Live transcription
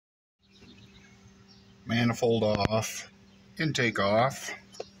Manifold off, intake off.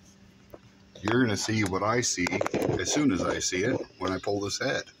 You're going to see what I see as soon as I see it when I pull this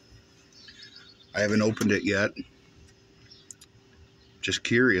head. I haven't opened it yet. Just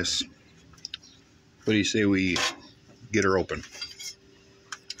curious. What do you say we get her open?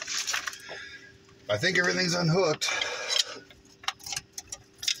 I think everything's unhooked.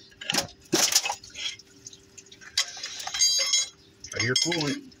 I hear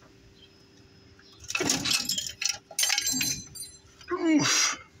coolant.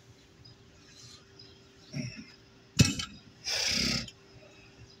 Oof.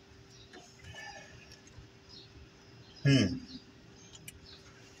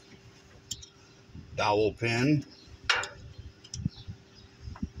 Dowel pin.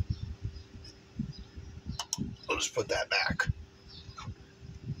 I'll just put that back.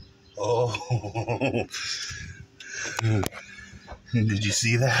 Oh. Did you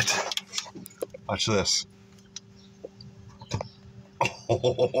see that? Watch this.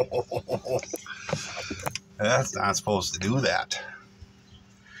 Oh. That's not supposed to do that.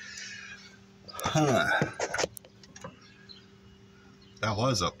 Huh. That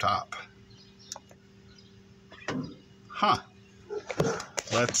was up top. Huh.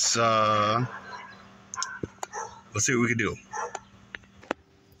 Let's see what we can do.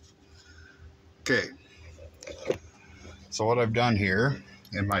 Okay. So what I've done here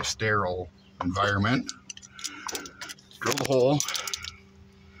in my sterile environment, drill the hole,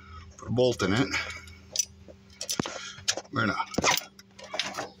 put a bolt in it. We're gonna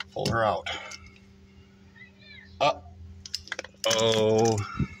pull her out. Uh-oh.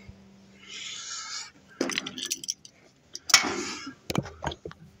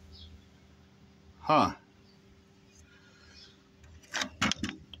 Huh.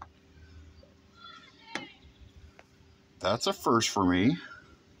 That's a first for me.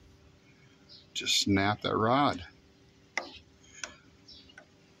 Just snap that rod.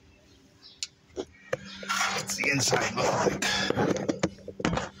 What's the inside look like?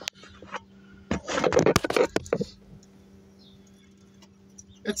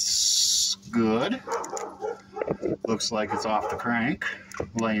 It's good. Looks like it's off the crank,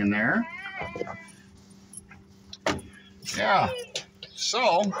 laying there. Yeah,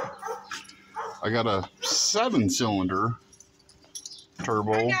 so I got a 7-cylinder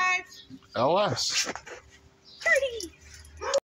turbo LS.